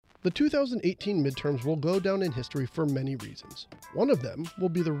The 2018 midterms will go down in history for many reasons. One of them will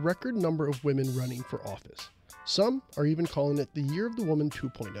be the record number of women running for office. Some are even calling it the Year of the Woman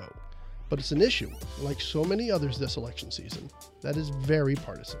 2.0. But it's an issue, like so many others this election season, that is very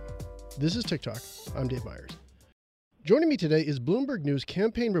partisan. This is TikTok. I'm Dave Myers. Joining me today is Bloomberg News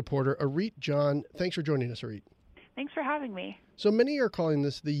campaign reporter Arit John. Thanks for joining us, Arit. Thanks for having me. So many are calling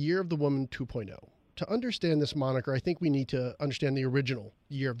this the Year of the Woman 2.0. To understand this moniker, I think we need to understand the original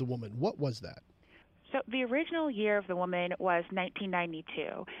Year of the Woman. What was that? So the original Year of the Woman was 1992.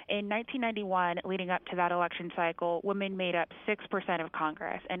 In 1991, leading up to that election cycle, women made up 6% of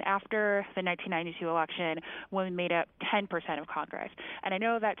Congress. And after the 1992 election, women made up 10% of Congress. And I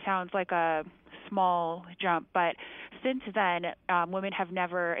know that sounds like a small jump, but since then, women have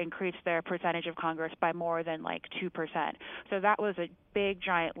never increased their percentage of Congress by more than like 2%. So that was a big,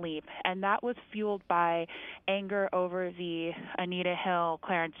 giant leap. And that was fueled by anger over the Anita Hill,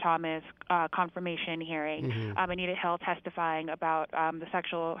 Clarence Thomas confirmation hearing. Anita Hill testifying about the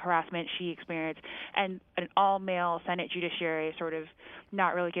sexual harassment she experienced, and an all-male Senate judiciary sort of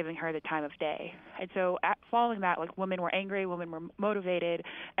not really giving her the time of day. And so following that, like, women were angry, women were motivated,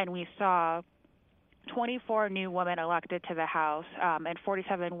 and we saw 24 new women elected to the House and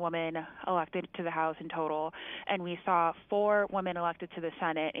 47 women elected to the House in total. And we saw 4 women elected to the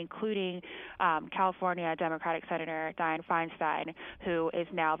Senate, including California Democratic Senator Dianne Feinstein, who is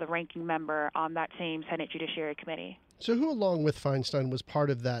now the ranking member on that same Senate Judiciary Committee. So who, along with Feinstein, was part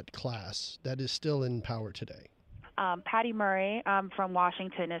of that class that is still in power today? Patty Murray from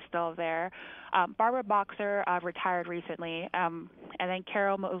Washington is still there. Barbara Boxer retired recently. And then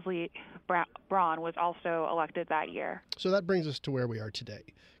Carol Moseley Braun was also elected that year. So that brings us to where we are today,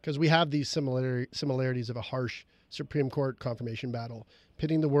 because we have these similarities of a harsh Supreme Court confirmation battle,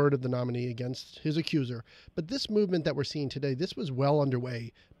 pitting the word of the nominee against his accuser. But this movement that we're seeing today, this was well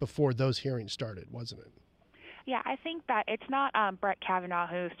underway before those hearings started, wasn't it? Yeah, I think that it's not Brett Kavanaugh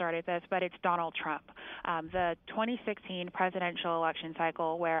who started this, but it's Donald Trump. The 2016 presidential election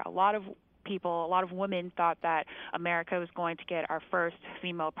cycle, where a lot of women thought that America was going to get our first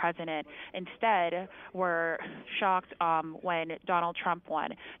female president, instead were shocked when Donald Trump won.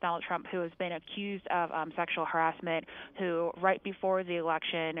 Donald Trump, who has been accused of sexual harassment, who right before the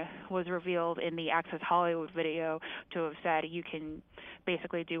election was revealed in the Access Hollywood video to have said, you can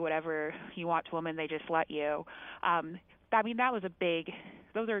basically do whatever you want to women, they just let you.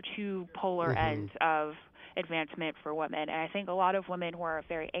 Those are two polar ends of advancement for women. And I think a lot of women were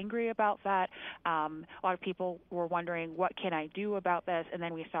very angry about that. A lot of people were wondering, what can I do about this? And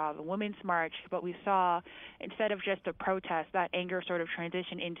then we saw the Women's March, but we saw, instead of just a protest, that anger sort of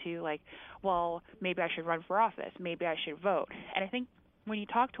transitioned into like, well, maybe I should run for office, maybe I should vote. And I think when you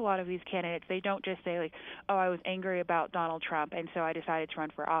talk to a lot of these candidates, they don't just say like, oh, I was angry about Donald Trump, and so I decided to run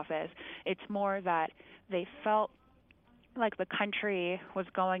for office. It's more that they felt like the country was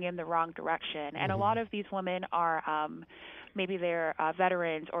going in the wrong direction. And a lot of these women are maybe they're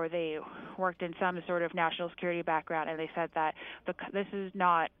veterans, or they worked in some sort of national security background, and they said that this is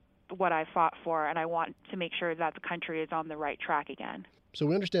not what I fought for, and I want to make sure that the country is on the right track again. So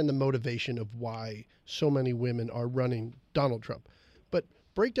we understand the motivation of why so many women are running Donald Trump. But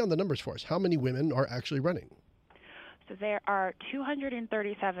break down the numbers for us. How many women are actually running? So there are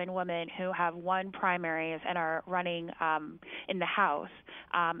 237 women who have won primaries and are running in the House,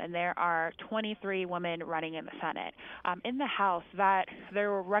 and there are 23 women running in the Senate. In the House, there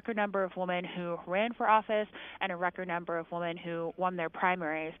were a record number of women who ran for office and a record number of women who won their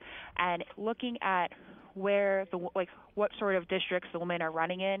primaries. And looking at what sort of districts the women are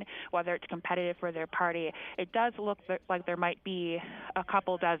running in, whether it's competitive for their party, it does look like there might be a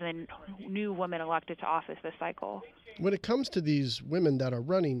couple dozen new women elected to office this cycle. When it comes to these women that are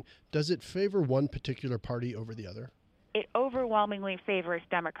running, does it favor one particular party over the other? It overwhelmingly favors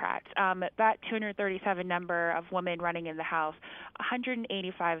Democrats. That 237 number of women running in the House,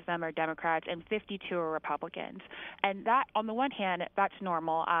 185 of them are Democrats and 52 are Republicans. And that, on the one hand, that's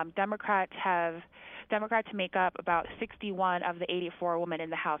normal. Democrats make up about 61 of the 84 women in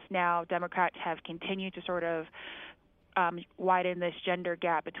the House now. Democrats have continued to sort of widen this gender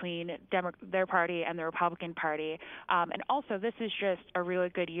gap between their party and the Republican Party. And also, this is just a really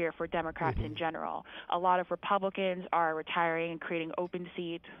good year for Democrats in general. A lot of Republicans are retiring and creating open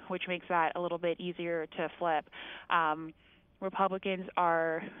seats, which makes that a little bit easier to flip. Republicans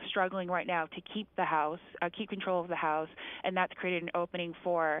are struggling right now to keep the House, keep control of the House, and that's created an opening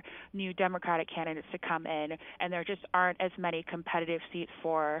for new Democratic candidates to come in, and there just aren't as many competitive seats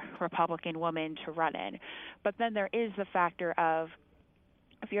for Republican women to run in. But then there is the factor of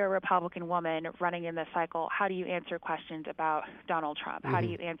if you're a Republican woman running in this cycle, how do you answer questions about Donald Trump? How do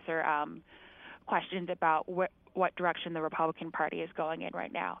you answer questions about what direction the Republican Party is going in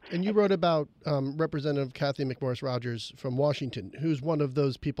right now? And you wrote about Representative Cathy McMorris Rodgers from Washington, who's one of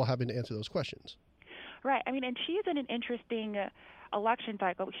those people having to answer those questions. Right. I mean, and she's in an interesting election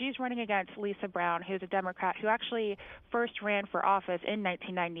cycle. She's running against Lisa Brown, who's a Democrat who actually first ran for office in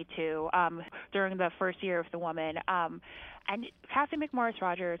 1992 during the first year of the woman. And Cathy McMorris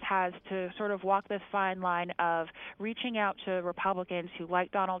Rodgers has to sort of walk this fine line of reaching out to Republicans who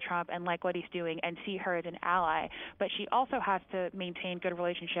like Donald Trump and like what he's doing and see her as an ally. But she also has to maintain good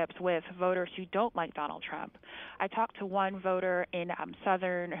relationships with voters who don't like Donald Trump. I talked to one voter in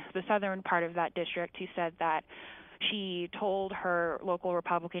the southern part of that district who said that she told her local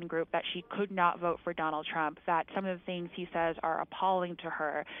Republican group that she could not vote for Donald Trump, that some of the things he says are appalling to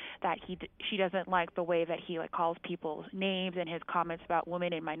her, that she doesn't like the way that he calls people's names and his comments about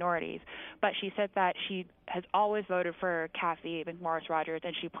women and minorities. But she said that she has always voted for Cathy McMorris Rodgers,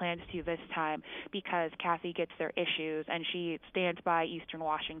 and she plans to this time because Cathy gets their issues and she stands by Eastern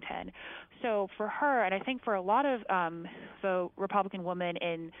Washington. So for her, and I think for a lot of the Republican women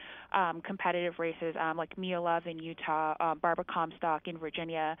in competitive races, like Mia Love in Utah, Barbara Comstock in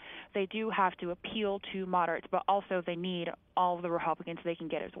Virginia, they do have to appeal to moderates, but also they need all of the Republicans they can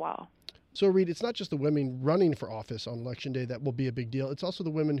get as well. So, Reed, it's not just the women running for office on Election Day that will be a big deal. It's also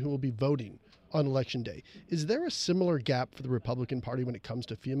the women who will be voting on Election Day. Is there a similar gap for the Republican Party when it comes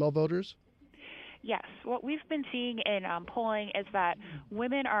to female voters? Yes. What we've been seeing in polling is that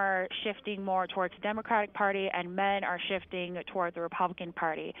women are shifting more towards the Democratic Party and men are shifting toward the Republican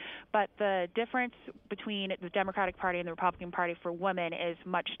Party. But the difference between the Democratic Party and the Republican Party for women is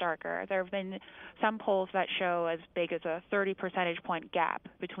much starker. There have been some polls that show as big as a 30 percentage point gap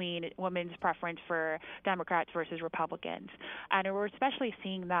between women's preference for Democrats versus Republicans. And we're especially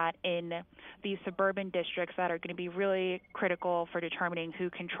seeing that in these suburban districts that are going to be really critical for determining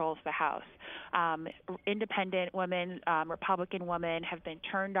who controls the House. Independent women, Republican women have been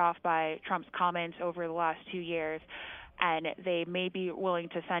turned off by Trump's comments over the last 2 years, and they may be willing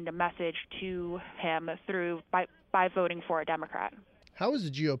to send a message to him by voting for a Democrat. How is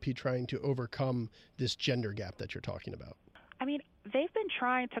the GOP trying to overcome this gender gap that you're talking about? I mean, they've been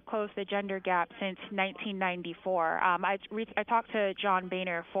trying to close the gender gap since 1994. I talked to John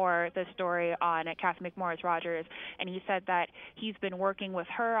Boehner for the story on Cathy McMorris Rodgers, and he said that he's been working with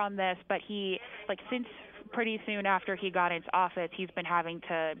her on this, but since pretty soon after he got into office, he's been having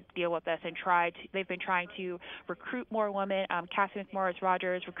to deal with this and they've been trying to recruit more women. Cathy McMorris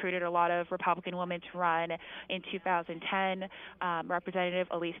Rodgers recruited a lot of Republican women to run in 2010. Representative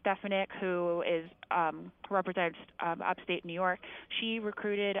Elise Stefanik, who represents upstate New York, she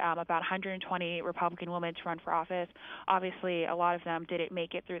recruited about 120 Republican women to run for office. Obviously, a lot of them didn't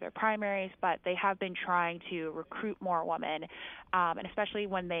make it through their primaries, but they have been trying to recruit more women, and especially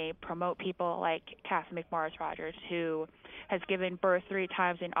when they promote people like Cathy McMorris Rodgers, who has given birth 3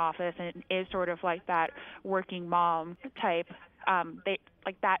 times in office and is sort of like that working mom type.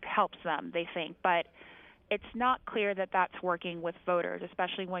 That helps them, they think, but it's not clear that that's working with voters,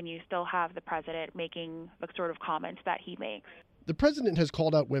 especially when you still have the president making the sort of comments that he makes. The president has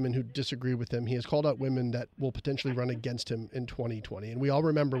called out women who disagree with him. He has called out women that will potentially run against him in 2020. And we all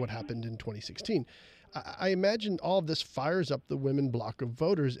remember what happened in 2016. I imagine all of this fires up the women bloc of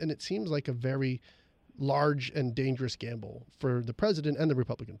voters, and it seems like a very large and dangerous gamble for the president and the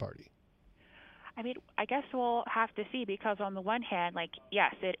Republican Party. I mean, I guess we'll have to see, because on the one hand,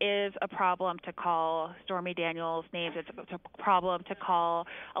 yes, it is a problem to call Stormy Daniels names. It's a problem to call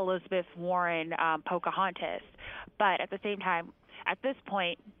Elizabeth Warren Pocahontas. But at the same time, at this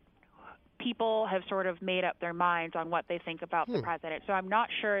point, people have sort of made up their minds on what they think about the president. So I'm not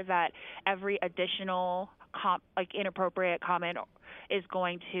sure that every additional inappropriate comment is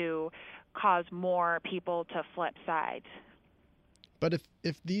going to cause more people to flip sides. But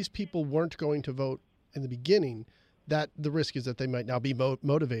if these people weren't going to vote in the beginning, that the risk is that they might now be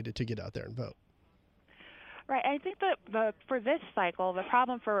motivated to get out there and vote. Right. I think that for this cycle, the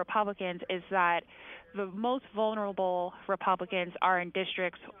problem for Republicans is that the most vulnerable Republicans are in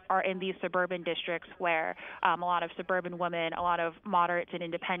these suburban districts where a lot of suburban women, a lot of moderates and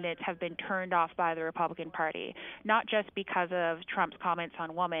independents have been turned off by the Republican Party, not just because of Trump's comments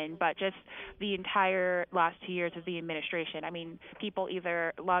on women, but just the entire last 2 years of the administration. I mean, people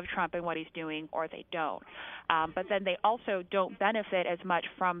either love Trump and what he's doing or they don't. But then they also don't benefit as much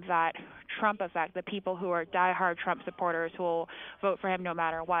from that Trump effect, the people who are diehard Trump supporters who will vote for him no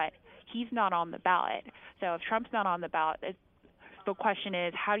matter what. He's not on the ballot. So if Trump's not on the ballot, the question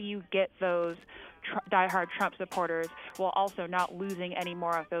is, how do you get those diehard Trump supporters, while also not losing any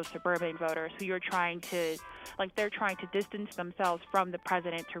more of those suburban voters who they're trying to distance themselves from the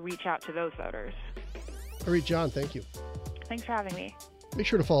president to reach out to those voters. Arit John, thank you. Thanks for having me. Make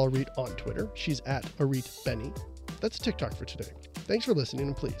sure to follow Arit on Twitter. She's at Arit Benny. That's TikTok for today. Thanks for listening,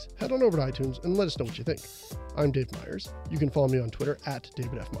 and please head on over to iTunes and let us know what you think. I'm Dave Myers. You can follow me on Twitter at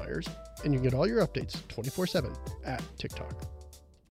David F. Myers, and you can get all your updates 24/7 at TikTok.